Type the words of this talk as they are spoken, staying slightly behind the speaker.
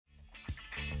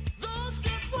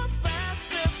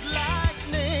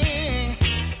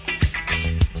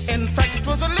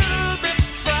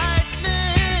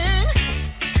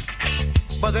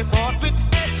they fought with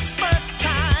expert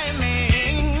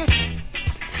timing.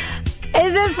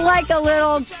 Is this like a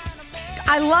little...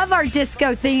 I love our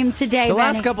disco theme today, The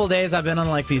Benny. last couple of days, I've been on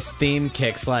like these theme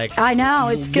kicks. Like I know,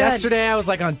 it's good. Yesterday, I was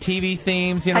like on TV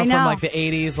themes, I know. from like the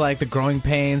 80s, like The Growing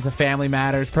Pains, The Family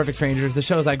Matters, Perfect Strangers, the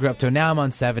shows I grew up to. Now I'm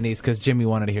on 70s because Jimmy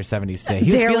wanted to hear 70s today.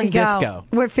 He was There feeling we go. disco.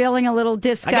 We're feeling a little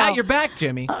disco. I got your back,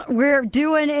 Jimmy. We're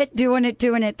doing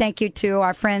it. Thank you to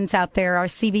our friends out there, our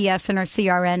CBS and our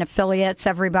CRN affiliates,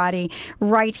 everybody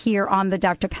right here on the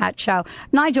Dr. Pat Show.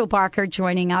 Nigel Barker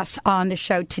joining us on the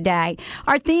show today.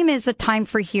 Our theme is A Time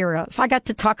for Heroes. I got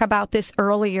to talk about this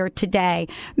earlier today.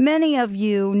 Many of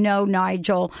you know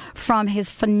Nigel from his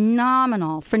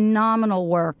phenomenal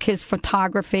work, his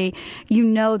photography. You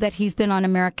know that he's been on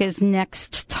America's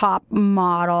Next Top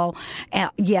Model.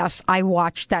 Yes, I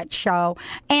watched that show.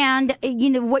 And,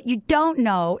 what you don't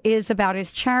know is about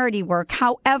his charity work.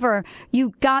 However,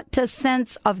 you got a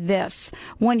sense of this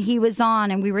when he was on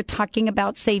and we were talking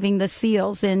about saving the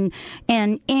seals and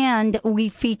we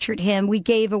featured him. We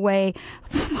gave away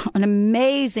an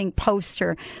amazing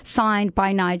poster signed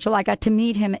by Nigel. I got to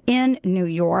meet him in New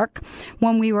York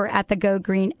when we were at the Go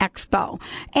Green Expo.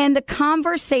 And the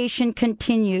conversation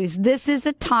continues. This is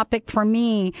a topic for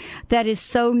me that is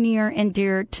so near and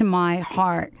dear to my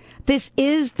heart. This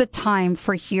is the time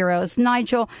for heroes.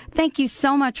 Nigel, thank you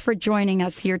so much for joining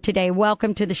us here today.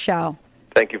 Welcome to the show.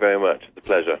 Thank you very much. It's a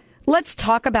pleasure. Let's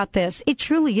talk about this. It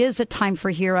truly is a time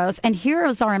for heroes, and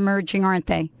heroes are emerging, aren't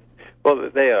they?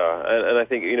 Well, they are, and I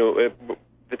think,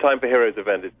 the Time for Heroes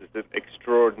event is this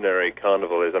extraordinary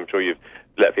carnival, as I'm sure you've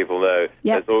let people know.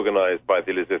 Yep. It's organized by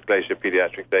the Elizabeth Glaser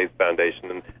Pediatric AIDS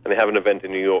Foundation, and they have an event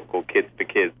in New York called Kids for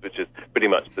Kids, which is pretty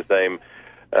much the same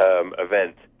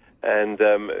event. And,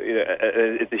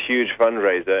 it's a huge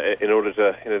fundraiser in order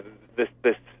to,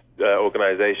 this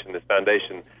organization, this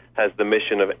foundation, has the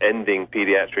mission of ending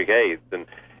pediatric AIDS, and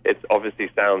it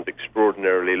obviously sounds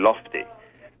extraordinarily lofty,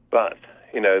 but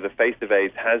the face of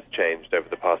AIDS has changed over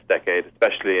the past decade,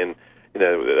 especially in,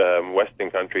 Western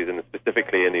countries and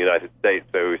specifically in the United States.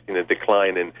 So we've seen a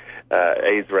decline in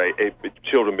AIDS rate,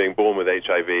 children being born with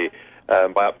HIV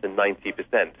by up to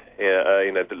 90%.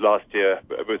 Last year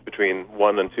it was between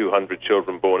 1 and 200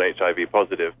 children born HIV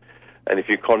positive. And if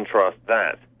you contrast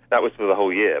that was for the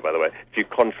whole year, by the way. If you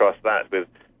contrast that with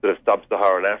sort of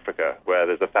sub-Saharan Africa, where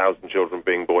there's 1,000 children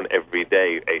being born every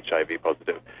day HIV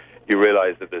positive, you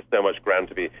realize that there's so much ground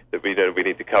that we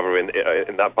need to cover in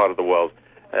that part of the world,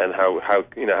 and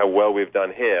how well we've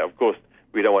done here. Of course,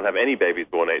 we don't want to have any babies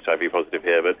born HIV positive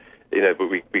here, but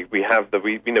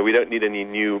we don't need any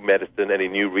new medicine, any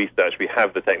new research. We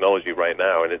have the technology right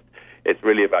now, and it's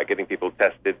really about getting people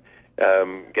tested,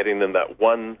 getting them that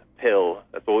one pill.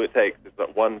 That's all it takes. It's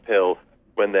that one pill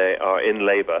when they are in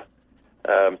labor.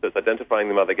 So it's identifying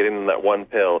the mother, getting them that one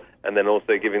pill, and then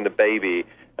also giving the baby,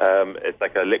 it's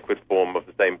like a liquid form of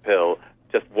the same pill,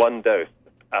 just one dose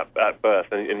at birth,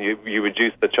 and you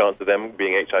reduce the chance of them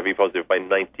being HIV positive by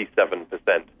 97%.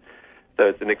 So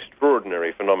it's an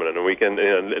extraordinary phenomenon, and we can,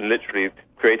 literally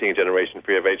creating a generation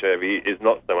free of HIV is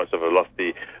not so much of a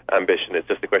lofty ambition. It's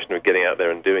just a question of getting out there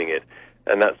and doing it.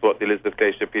 And that's what the Elizabeth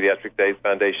Glaser Pediatric AIDS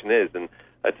Foundation is. And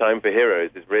A Time for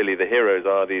Heroes is really, the heroes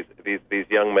are these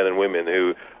young men and women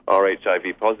who are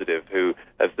HIV positive, who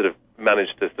have sort of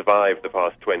managed to survive the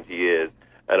past 20 years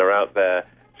and are out there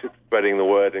spreading the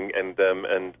word and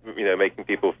making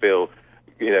people feel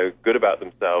good about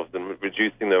themselves and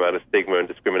reducing the amount of stigma and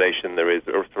discrimination there is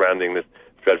surrounding this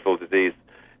dreadful disease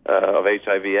of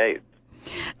HIV/AIDS.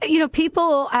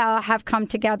 People have come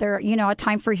together, A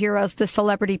Time for Heroes, the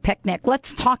celebrity picnic.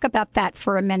 Let's talk about that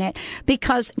for a minute,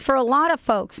 because for a lot of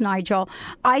folks, Nigel,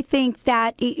 I think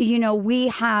that, we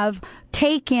have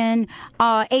taken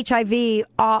HIV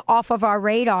off of our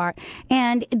radar,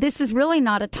 and this is really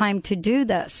not a time to do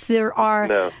this. There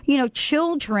are,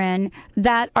 children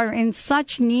that are in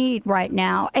such need right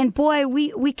now, and boy,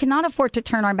 we cannot afford to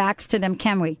turn our backs to them,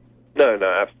 can we? No,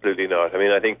 absolutely not. I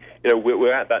mean, I think,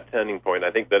 we're at that turning point.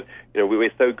 I think that,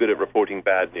 we're so good at reporting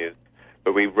bad news,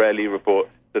 but we rarely report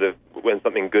sort of when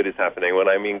something good is happening. When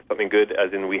I mean something good,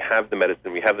 as in we have the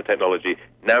medicine, we have the technology,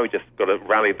 now we just got to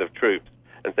rally the troops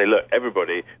and say, look,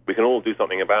 everybody, we can all do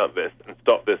something about this and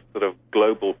stop this sort of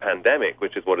global pandemic,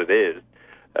 which is what it is,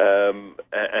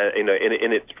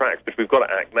 in its tracks. But we've got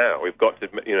to act now. We've got to,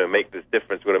 make this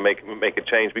difference. We've got to make a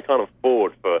change. We can't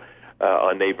afford for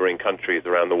our neighboring countries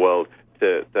around the world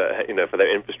to for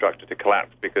their infrastructure to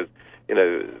collapse because,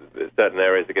 certain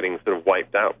areas are getting sort of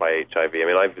wiped out by HIV. I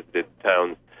mean, I visited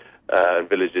towns and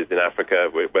villages in Africa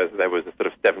where there was a sort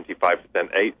of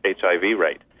 75% HIV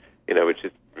rate, which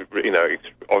is,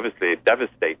 obviously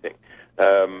devastating.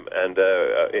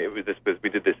 We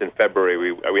did this in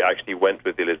February. We actually went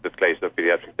with the Elizabeth Glaser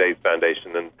Pediatric AIDS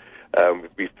Foundation, and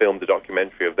we filmed a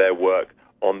documentary of their work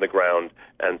on the ground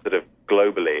and sort of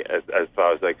globally as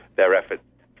far as like their efforts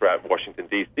throughout Washington,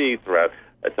 D.C., throughout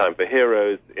A Time for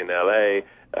Heroes in L.A.,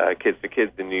 Kids for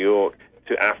Kids in New York,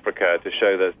 to Africa, to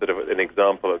show the sort of an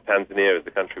example of Tanzania as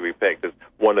the country we picked as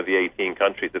one of the 18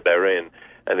 countries that they're in,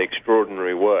 and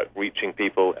extraordinary work reaching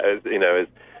people as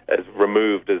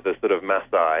removed as the sort of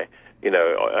Maasai,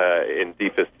 in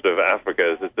deepest sort of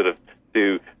Africa, as a sort of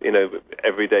to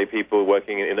everyday people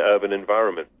working in urban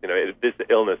environments. This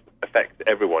illness affects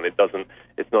everyone. It's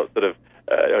not sort of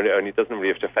only doesn't really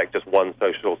have to affect just one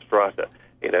social strata.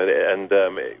 And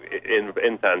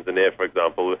in Tanzania, for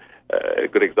example, a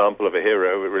good example of a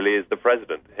hero really is the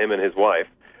president. Him and his wife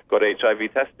got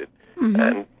HIV tested,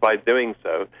 and by doing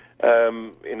so,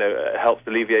 helps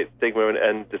alleviate stigma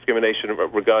and discrimination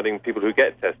regarding people who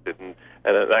get tested. And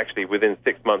actually, within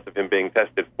 6 months of him being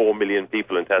tested, 4 million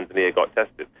people in Tanzania got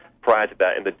tested. Prior to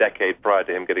that, in the decade prior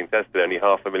to him getting tested, only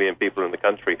 500,000 people in the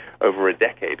country over a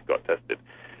decade got tested.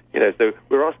 So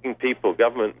we're asking people,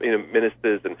 government,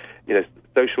 ministers, and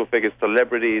social figures,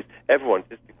 celebrities, everyone,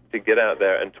 just to get out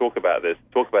there and talk about this,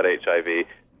 talk about HIV,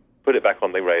 put it back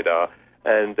on the radar.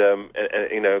 And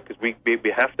because we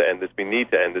have to end this, we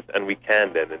need to end this, and we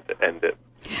can end it.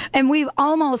 And we've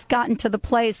almost gotten to the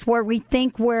place where we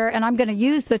think and I'm going to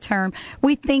use the term,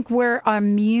 we think we're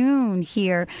immune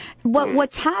here.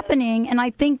 What's happening, and I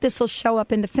think this will show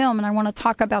up in the film, and I want to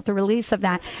talk about the release of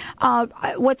that.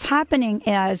 What's happening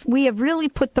is we have really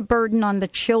put the burden on the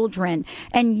children,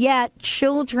 and yet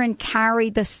children carry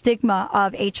the stigma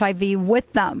of HIV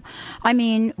with them. I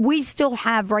mean, we still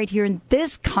have right here in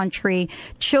this country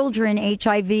children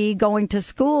HIV going to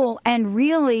school and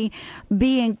really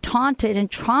being taunted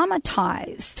and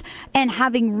traumatized and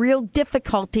having real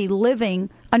difficulty living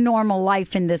a normal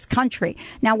life in this country.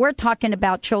 Now, we're talking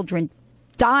about children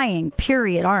dying,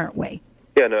 period, aren't we?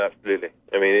 Yeah, no, absolutely.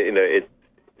 I mean,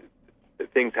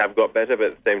 things have got better, but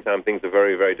at the same time, things are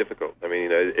very, very difficult. I mean,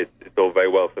 it's all very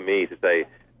well for me to say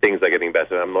things are getting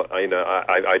better. I'm not,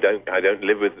 I don't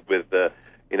live with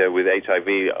HIV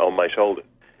on my shoulders.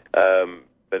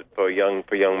 But for young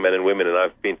men and women, and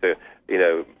I've been to,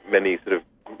 many sort of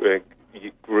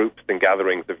groups and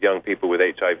gatherings of young people with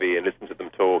HIV and listen to them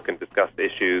talk and discuss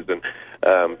issues and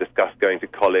discuss going to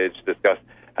college, discuss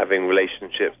having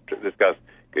relationships, discuss,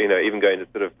 even going to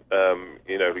sort of,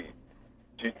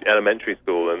 elementary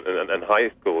school and high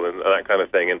school and that kind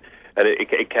of thing. And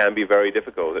it can be very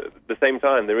difficult. At the same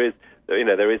time, there is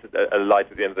a light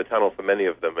at the end of the tunnel for many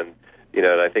of them. And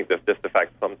I think that just the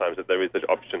fact sometimes that there is the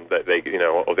option that they,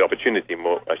 or the opportunity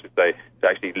more, I should say, to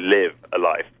actually live a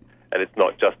life. And it's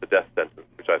not just a death sentence,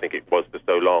 which I think it was for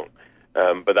so long.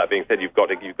 But that being said, you've got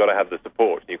to have the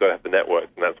support, you've got to have the networks,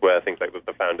 and that's where things like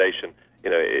the foundation,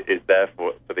 is there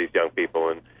for these young people,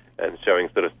 and showing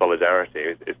sort of solidarity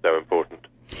is so important.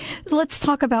 Let's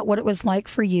talk about what it was like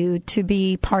for you to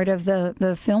be part of the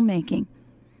filmmaking.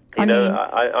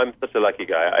 I'm such a lucky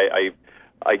guy.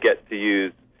 I get to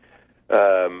use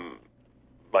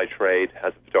my trade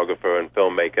as a photographer and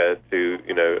filmmaker to,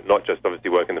 not just obviously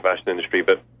work in the fashion industry,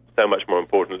 but so much more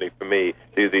importantly for me,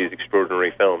 do these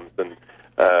extraordinary films. And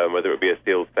whether it be a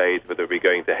sealed fate, whether it be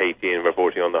going to Haiti and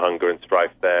reporting on the hunger and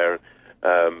strife there,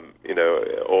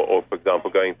 or for example,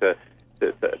 going to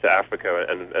Africa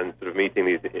and sort of meeting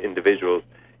these individuals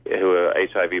who are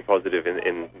HIV positive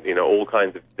in all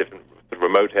kinds of different sort of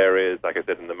remote areas, like I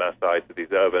said, in the Maasai to these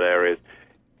urban areas.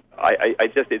 I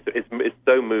just it's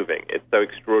so moving. It's so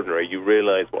extraordinary. You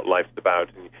realize what life's about,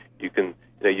 and you can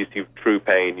you see true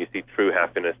pain, you see true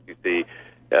happiness, you see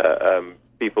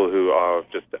people who are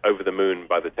just over the moon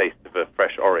by the taste of a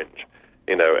fresh orange,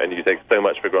 and you take so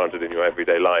much for granted in your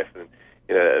everyday life, and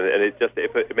and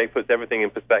it puts everything in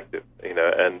perspective,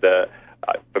 and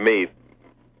for me,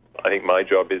 I think my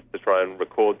job is to try and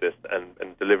record this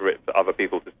and deliver it for other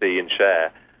people to see and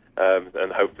share,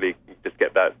 and hopefully just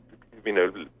get that,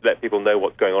 let people know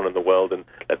what's going on in the world, and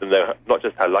let them know not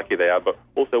just how lucky they are, but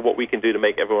also what we can do to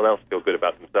make everyone else feel good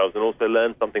about themselves, and also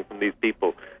learn something from these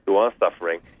people who are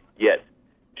suffering, yet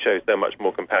show so much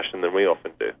more compassion than we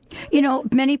often do.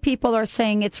 Many people are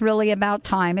saying it's really about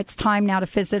time. It's time now to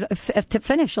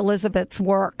finish Elizabeth's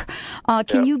work.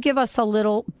 Can you give us a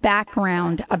little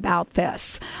background about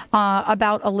this,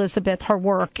 about Elizabeth, her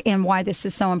work, and why this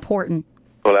is so important?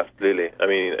 Well, absolutely. I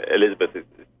mean, Elizabeth is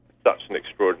such an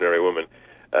extraordinary woman.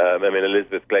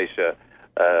 Elizabeth Glaser,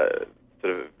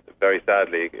 sort of very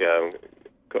sadly,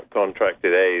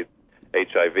 contracted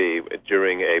HIV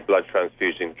during a blood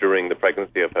transfusion during the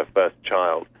pregnancy of her first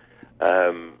child.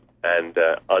 and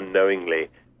unknowingly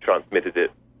transmitted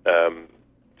it to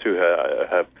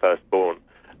her firstborn,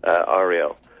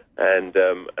 Ariel, and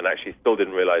actually still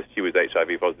didn't realize she was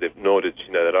HIV positive, nor did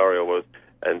she know that Ariel was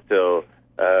until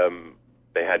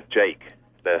they had Jake,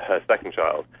 her second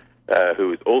child, who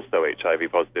was also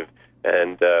HIV positive,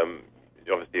 and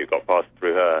obviously it got passed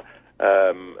through her.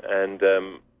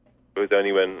 It was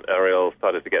only when Ariel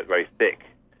started to get very sick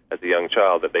as a young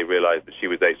child that they realized that she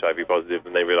was HIV positive,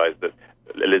 and they realized that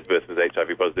Elizabeth was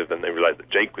HIV positive, and they realized that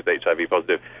Jake was HIV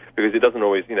positive, because it doesn't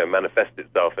always, manifest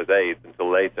itself as AIDS until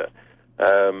later.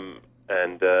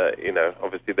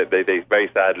 Obviously they very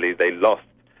sadly, they lost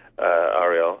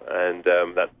Ariel, and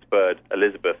that spurred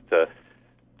Elizabeth to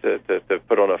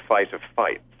put on a fight of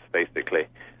fights, basically,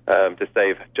 to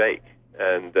save Jake.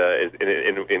 And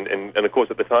of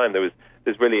course, at the time there's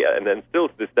really, and then still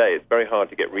to this day, it's very hard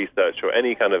to get research or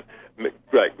any kind of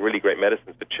really great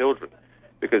medicines for children,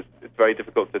 because it's very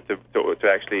difficult to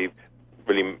actually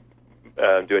really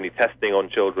do any testing on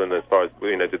children as far as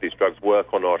do these drugs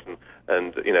work or not,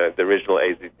 and the original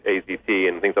AZT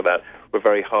and things like that were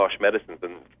very harsh medicines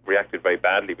and reacted very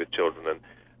badly with children, and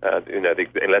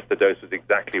unless the dose was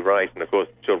exactly right, and of course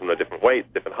children are different weights,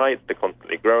 different heights, they're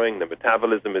constantly growing, their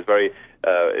metabolism is very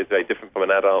different from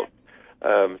an adult,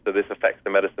 so this affects the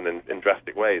medicine in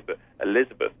drastic ways. But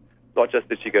Elizabeth, not just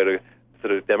did she go to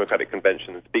sort of Democratic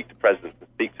convention and speak to presidents and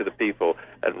speak to the people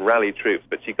and rally troops,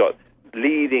 but she got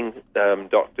leading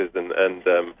doctors and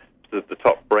sort of the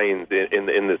top brains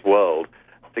in this world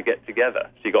to get together.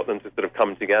 She got them to sort of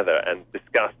come together and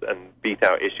discuss and beat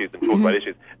out issues and talk about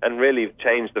issues, and really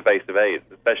change the face of AIDS,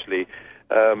 especially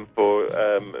for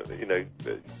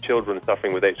children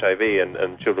suffering with HIV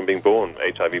and children being born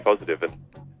HIV positive. And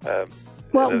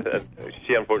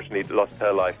she unfortunately lost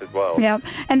her life as well. Yeah,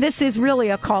 and this is really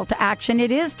a call to action. It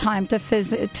is time to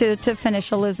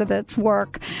finish Elizabeth's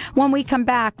work. When we come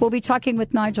back, we'll be talking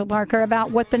with Nigel Barker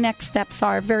about what the next steps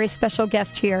are. Very special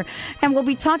guest here. And we'll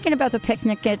be talking about the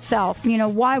picnic itself.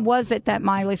 Why was it that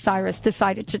Miley Cyrus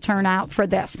decided to turn out for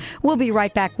this? We'll be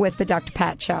right back with the Dr.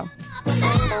 Pat Show.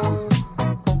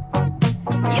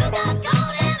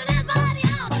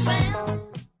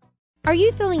 Are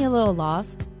you feeling a little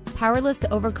lost? Powerless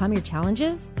to overcome your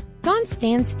challenges? Dawn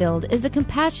Stansfield is a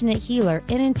compassionate healer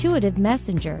and intuitive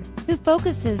messenger who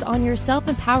focuses on your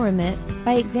self-empowerment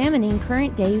by examining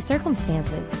current day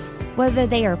circumstances, whether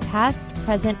they are past,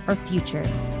 present, or future.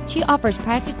 She offers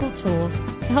practical tools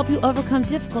to help you overcome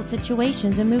difficult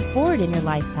situations and move forward in your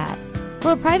life path.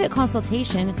 For a private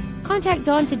consultation, contact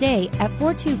Dawn today at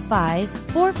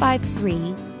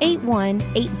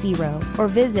 425-453-8180 or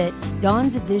visit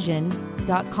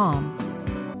dawnsvision.com.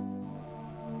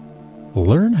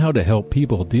 Learn how to help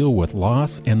people deal with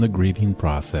loss and the grieving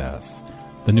process.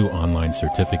 The new online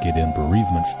certificate in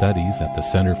bereavement studies at the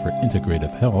Center for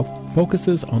Integrative Health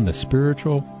focuses on the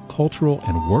spiritual, cultural,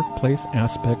 and workplace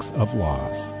aspects of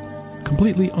loss.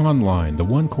 Completely online, the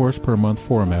one course per month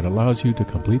format allows you to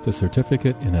complete the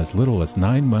certificate in as little as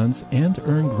 9 months and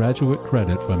earn graduate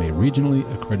credit from a regionally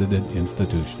accredited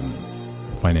institution.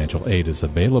 Financial aid is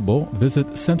available. Visit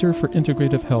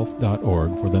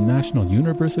centerforintegrativehealth.org for the National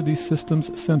University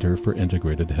Systems Center for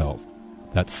Integrated Health.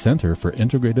 That's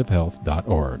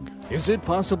centerforintegrativehealth.org. Is it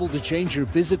possible to change your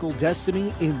physical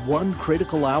destiny in one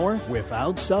critical hour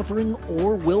without suffering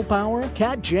or willpower?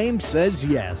 Kat James says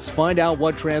yes. Find out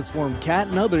what transformed Kat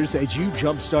and others as you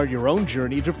jumpstart your own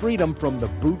journey to freedom from the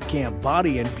boot camp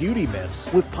body and beauty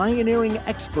myths. With pioneering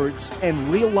experts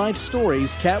and real-life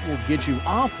stories, Kat will get you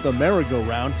off the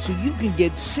merry-go-round so you can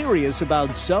get serious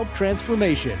about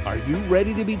self-transformation. Are you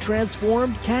ready to be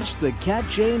transformed? Catch the Kat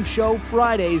James Show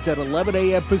Fridays at 11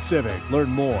 a.m. Pacific. Learn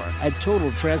more at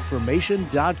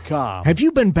TotalTransformation.com. Have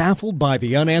you been baffled by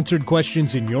the unanswered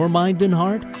questions in your mind and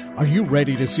heart? Are you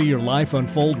ready to see your life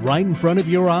unfold right in front of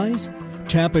your eyes?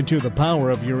 Tap into the power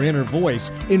of your inner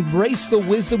voice, embrace the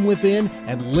wisdom within,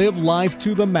 and live life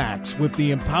to the max with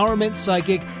the empowerment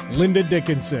psychic Linda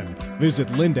Dickinson. Visit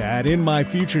Linda at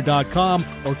InMyFuture.com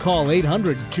or call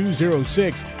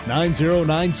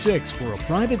 800-206-9096 for a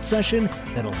private session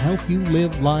that'll help you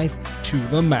live life to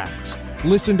the max.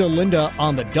 Listen to Linda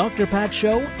on The Dr. Pat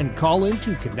Show and call in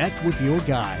to connect with your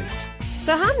guides.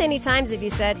 So how many times have you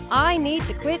said, I need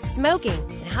to quit smoking?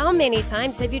 And how many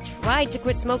times have you tried to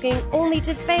quit smoking only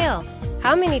to fail?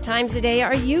 How many times a day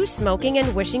are you smoking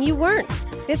and wishing you weren't?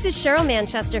 This is Cheryl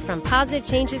Manchester from Positive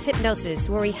Changes Hypnosis,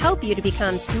 where we help you to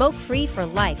become smoke-free for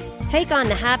life. Take on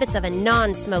the habits of a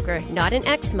non-smoker, not an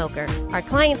ex-smoker. Our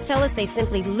clients tell us they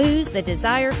simply lose the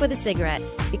desire for the cigarette,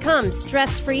 become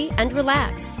stress-free and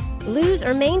relaxed. Lose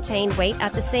or maintain weight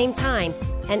at the same time,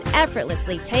 and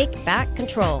effortlessly take back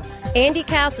control. Andy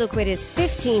Castle quit his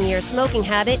 15-year smoking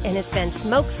habit and has been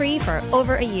smoke-free for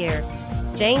over a year.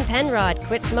 Jane Penrod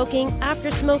quit smoking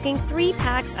after smoking 3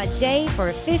 packs a day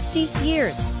for 50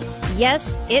 years.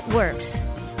 Yes, it works.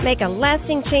 Make a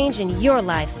lasting change in your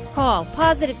life. Call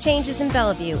Positive Changes in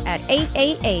Bellevue at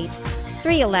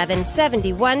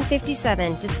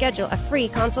 888-311-7157 to schedule a free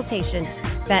consultation.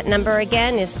 That number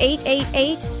again is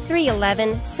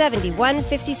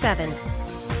 888-311-7157.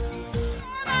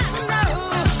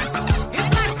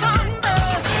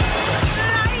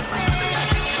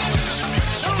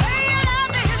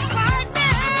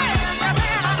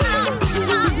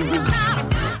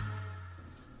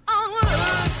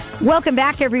 Welcome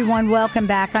back, everyone. Welcome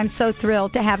back. I'm so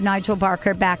thrilled to have Nigel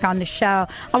Barker back on the show.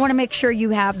 I want to make sure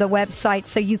you have the website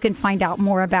so you can find out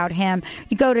more about him.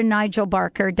 You go to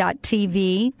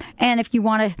nigelbarker.tv. And if you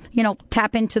want to,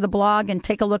 tap into the blog and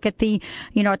take a look at the,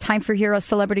 Time for Heroes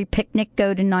Celebrity Picnic,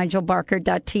 go to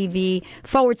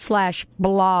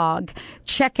nigelbarker.tv/blog.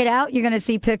 Check it out. You're going to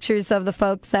see pictures of the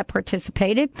folks that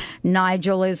participated.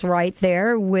 Nigel is right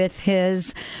there with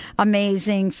his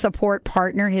amazing support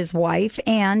partner, his wife,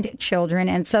 and children.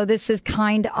 And so this is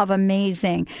kind of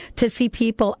amazing to see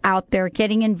people out there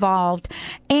getting involved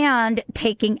and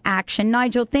taking action.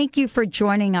 Nigel, thank you for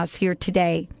joining us here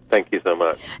today. Thank you so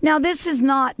much. Now, this is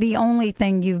not the only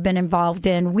thing you've been involved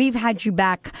in. We've had you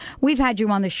back. We've had you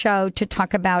on the show to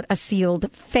talk about A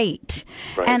Sealed Fate.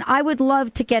 Right. And I would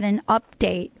love to get an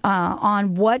update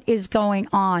on what is going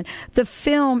on. The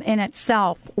film in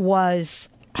itself was,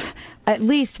 at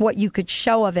least what you could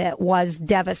show of it, was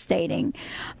devastating.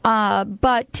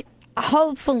 But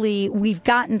hopefully we've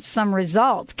gotten some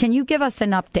results. Can you give us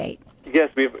an update? Yes,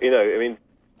 to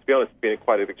be honest, it's been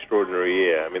quite an extraordinary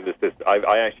year.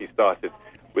 I actually started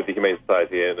with the Humane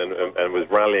Society and was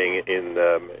rallying in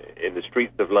the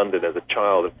streets of London as a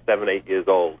child of 7, 8 years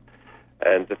old.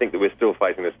 And to think that we're still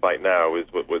fighting this fight now was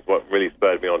what really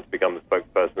spurred me on to become the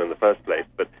spokesperson in the first place.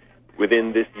 But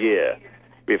within this year,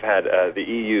 we've had the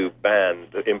EU ban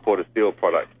the import of steel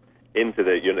products into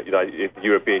the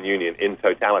European Union in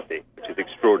totality, which is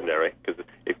extraordinary. Because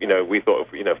we thought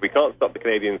if we can't stop the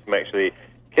Canadians from actually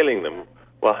killing them,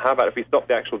 well, how about if we stop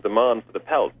the actual demand for the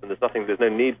pelts? And there's no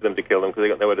need for them to kill them because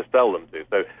they've got nowhere to sell them to.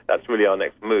 So that's really our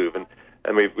next move, and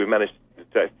we've managed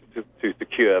to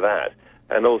secure that.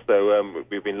 And also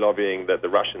we've been lobbying the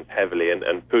Russians heavily, and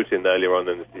Putin earlier on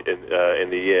in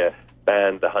the year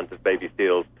banned the hunt of baby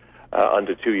seals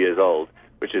under 2 years old,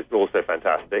 which is also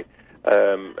fantastic.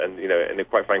 And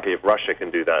quite frankly, if Russia can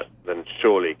do that, then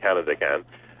surely Canada can.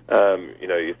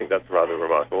 You think that's rather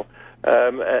remarkable.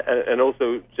 And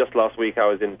also, just last week, I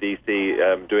was in D.C.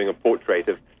 Doing a portrait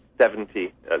of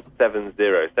 70 of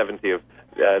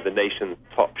the nation's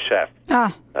top chefs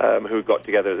who got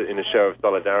together in a show of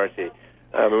solidarity.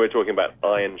 And we're talking about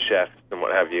Iron Chefs and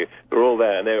what have you. They're all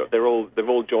there, and they've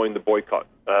all joined the boycott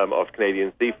of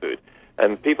Canadian seafood.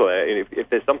 And people, if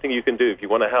there's something you can do, if you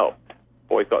want to help,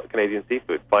 boycott Canadian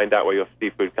seafood. Find out where your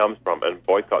seafood comes from and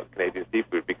boycott Canadian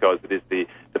seafood, because it is the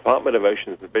Department of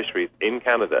Oceans and Fisheries in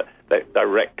Canada that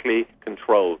directly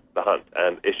controls the hunt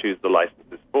and issues the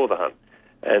licenses for the hunt.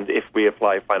 And if we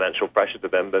apply financial pressure to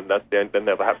them, then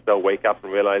perhaps they'll wake up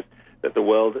and realize that the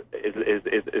world is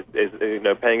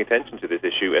paying attention to this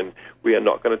issue, and we are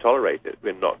not going to tolerate it.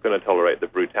 We're not going to tolerate the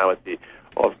brutality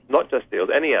of not just seals,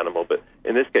 any animal, but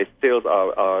in this case, seals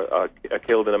are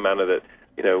killed in a manner that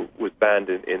was banned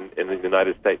in the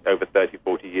United States over 30,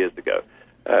 40 years ago.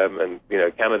 And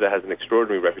Canada has an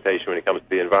extraordinary reputation when it comes to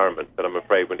the environment, but I'm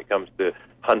afraid when it comes to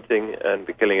hunting and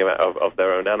the killing of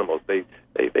their own animals, they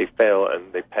fail,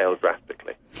 and they pale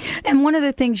drastically. And one of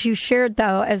the things you shared,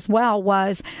 though, as well,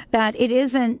 was that it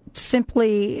isn't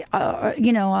simply,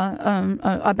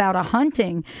 about a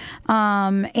hunting.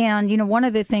 And one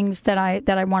of the things that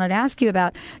I wanted to ask you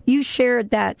about, you shared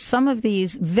that some of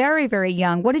these very, very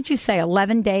young, what did you say,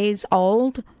 11 days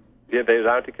old? Yeah, they're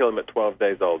allowed to kill them at 12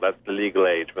 days old. That's the legal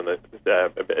age when a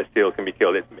seal can be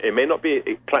killed. It may not be,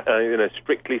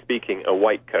 strictly speaking, a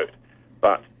white coat,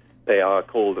 but they are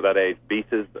called at that age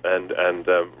beaters and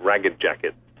ragged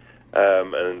jackets.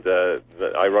 The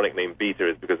ironic name beater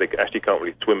is because they actually can't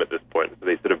really swim at this point, so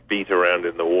they sort of beat around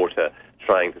in the water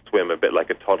trying to swim, a bit like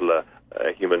a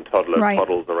human toddler right.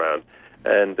 toddles around.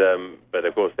 And but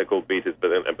of course they're called beaters,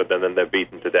 but then they're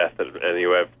beaten to death at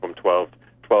anywhere from 12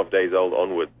 days old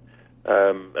onwards.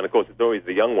 And of course, it's always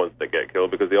the young ones that get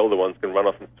killed, because the older ones can run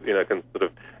off and can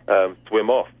sort of swim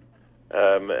off.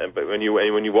 But when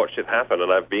you watch it happen,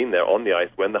 and I've been there on the ice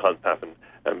when the hunt happened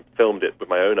and filmed it with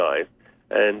my own eyes,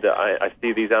 and I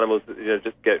see these animals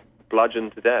just get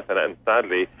bludgeoned to death. And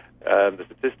sadly, the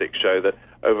statistics show that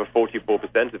over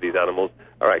 44% of these animals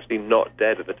are actually not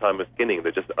dead at the time of skinning.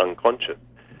 They're just unconscious.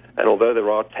 And although there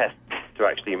are tests to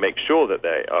actually make sure that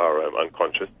they are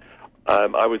unconscious,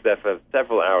 I was there for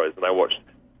several hours and I watched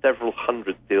several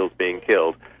hundred seals being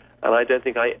killed. And I don't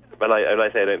think when I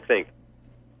say I don't think,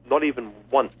 not even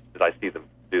once did I see them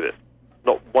do this.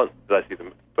 Not once did I see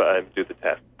them do the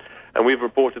test. And we've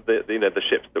reported the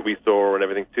ships that we saw and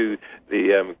everything to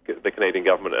the Canadian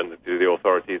government and to the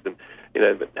authorities. And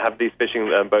have these fishing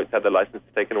boats had their licenses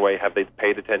taken away? Have they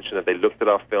paid attention? Have they looked at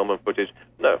our film and footage?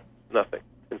 No, nothing.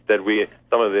 Instead,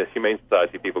 some of the Humane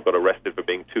Society people got arrested for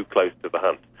being too close to the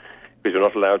hunt, because you're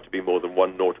not allowed to be more than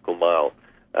 1 nautical mile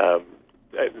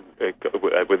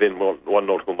within one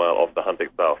nautical mile of the hunt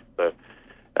itself. So.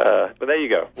 But there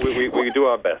you go. We do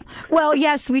our best. Well,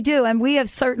 yes, we do. And we have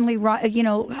certainly,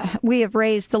 we have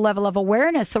raised the level of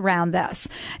awareness around this.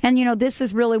 And, this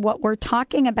is really what we're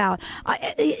talking about.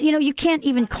 You can't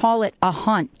even call it a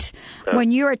hunt. No.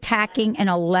 When you're attacking an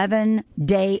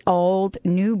 11-day-old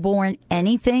newborn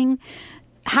anything,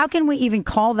 how can we even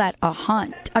call that a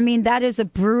hunt? I mean, that is a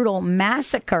brutal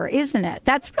massacre, isn't it?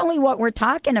 That's really what we're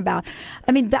talking about.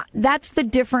 I mean, that's the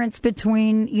difference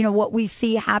between, what we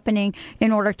see happening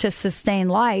in order to sustain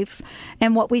life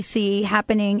and what we see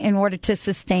happening in order to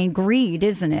sustain greed,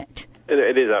 isn't it?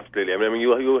 It is, absolutely. I mean,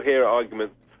 you'll hear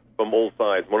arguments from all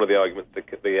sides. One of the arguments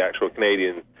that the actual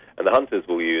Canadians and the hunters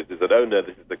will use is that, oh, no,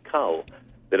 this is a cull.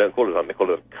 They don't call it a hunt, they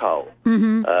call it a cull.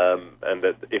 Mm-hmm. And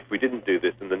that if we didn't do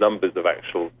this, then the numbers of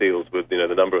actual seals would, the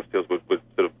number of seals would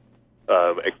sort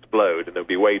of explode, and there would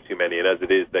be way too many. And as it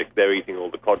is, they're eating all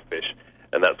the codfish,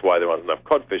 and that's why there aren't enough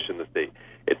codfish in the sea.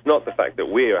 It's not the fact that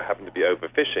we happen to be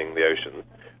overfishing the oceans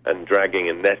and dragging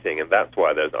and netting, and that's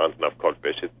why there aren't enough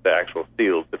codfish. It's the actual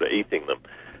seals that are eating them,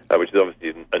 which is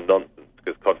obviously a nonsense,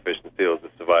 because codfish and seals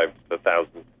have survived for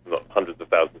thousands, not hundreds of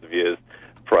thousands of years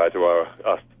prior to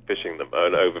us fishing them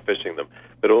and overfishing them.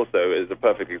 But also, as a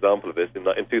perfect example of this, in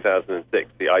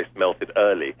 2006, the ice melted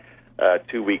early,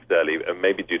 2 weeks early, and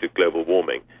maybe due to global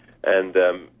warming, and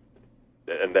the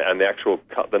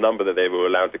number that they were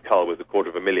allowed to cull was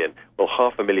 250,000. Well,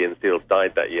 500,000 seals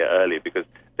died that year early because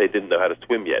they didn't know how to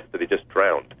swim yet, so they just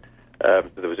drowned. So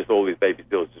there was just all these baby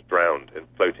seals just drowned and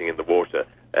floating in the water.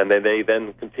 And then they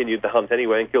continued the hunt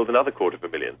anyway and killed another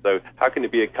 250,000. So how can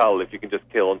it be a cull if you can just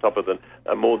kill on top of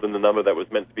more than the number that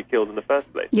was meant to be killed in the first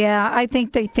place? Yeah, I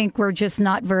think they think we're just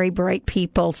not very bright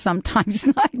people sometimes,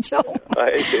 Nigel.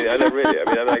 I know, really. I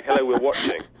mean, I'm like, hello, we're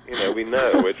watching. We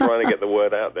know. We're trying to get the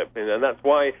word out there. And that's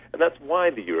why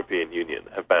the European Union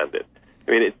have banned it.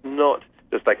 I mean, it's not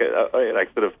just like a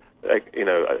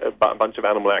bunch of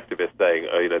animal activists saying,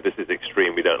 this is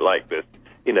extreme, we don't like this.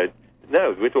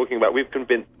 No, we're talking about, we've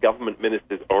convinced government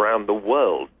ministers around the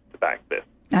world to back this.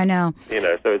 I know.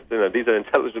 So it's, these are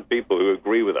intelligent people who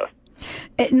agree with us.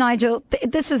 Nigel,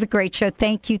 this is a great show.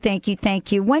 Thank you, thank you,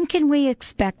 thank you. When can we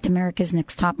expect America's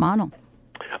Next Top Model?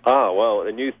 Well,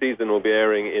 the new season will be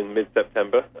airing in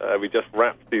mid-September. We just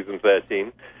wrapped season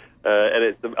 13.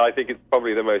 And I think it's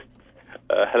probably the most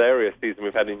hilarious season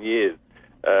we've had in years.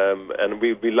 And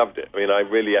we loved it. I mean, I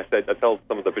told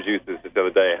some of the producers this the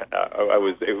other day,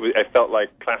 I felt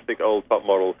like classic old Top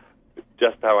Model,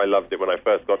 just how I loved it when I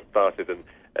first got started, and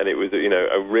it was,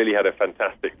 I really had a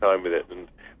fantastic time with it, and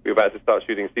we're about to start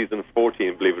shooting season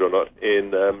 14, believe it or not,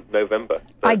 in November.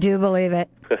 So. I do believe it.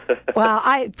 Well,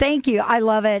 thank you. I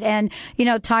love it. And,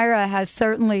 Tyra has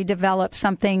certainly developed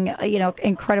something,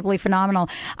 incredibly phenomenal.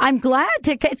 I'm glad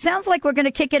it sounds like we're going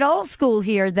to kick it old school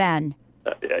here then.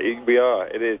 Yeah, we are.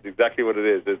 It is exactly what it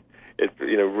is. It's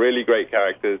really great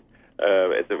characters. We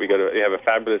have a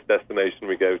fabulous destination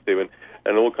we go to,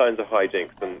 and all kinds of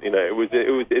hijinks. And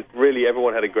it's really,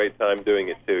 everyone had a great time doing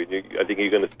it too. I think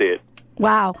you're going to see it.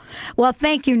 Wow. Well,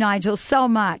 thank you, Nigel, so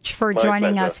much for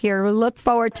joining us here. We look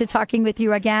forward to talking with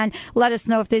you again. Let us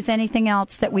know if there's anything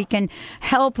else that we can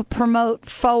help promote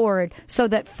forward so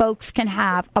that folks can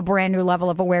have a brand new level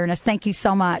of awareness. Thank you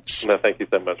so much. No, thank you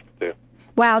so much, too.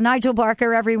 Wow, Nigel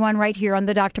Barker, everyone, right here on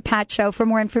the Dr. Pat Show. For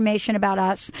more information about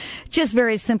us, just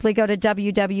very simply go to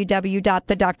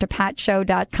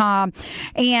www.thedrpatshow.com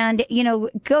and,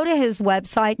 go to his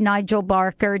website,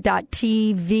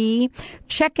 nigelbarker.tv.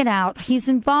 Check it out. He's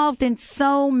involved in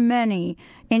so many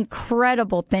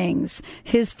incredible things.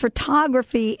 His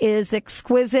photography is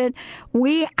exquisite.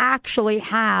 We actually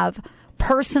have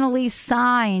personally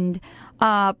signed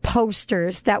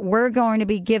posters that we're going to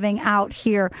be giving out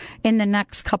here in the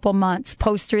next couple months,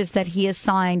 posters that he has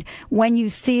signed. When you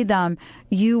see them,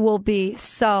 you will be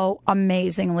so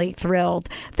amazingly thrilled.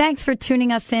 Thanks for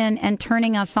tuning us in and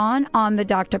turning us on the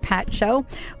Dr. Pat Show.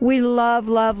 We love,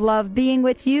 love, love being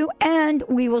with you, and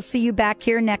we will see you back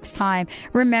here next time.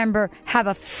 Remember, have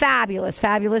a fabulous,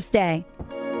 fabulous day.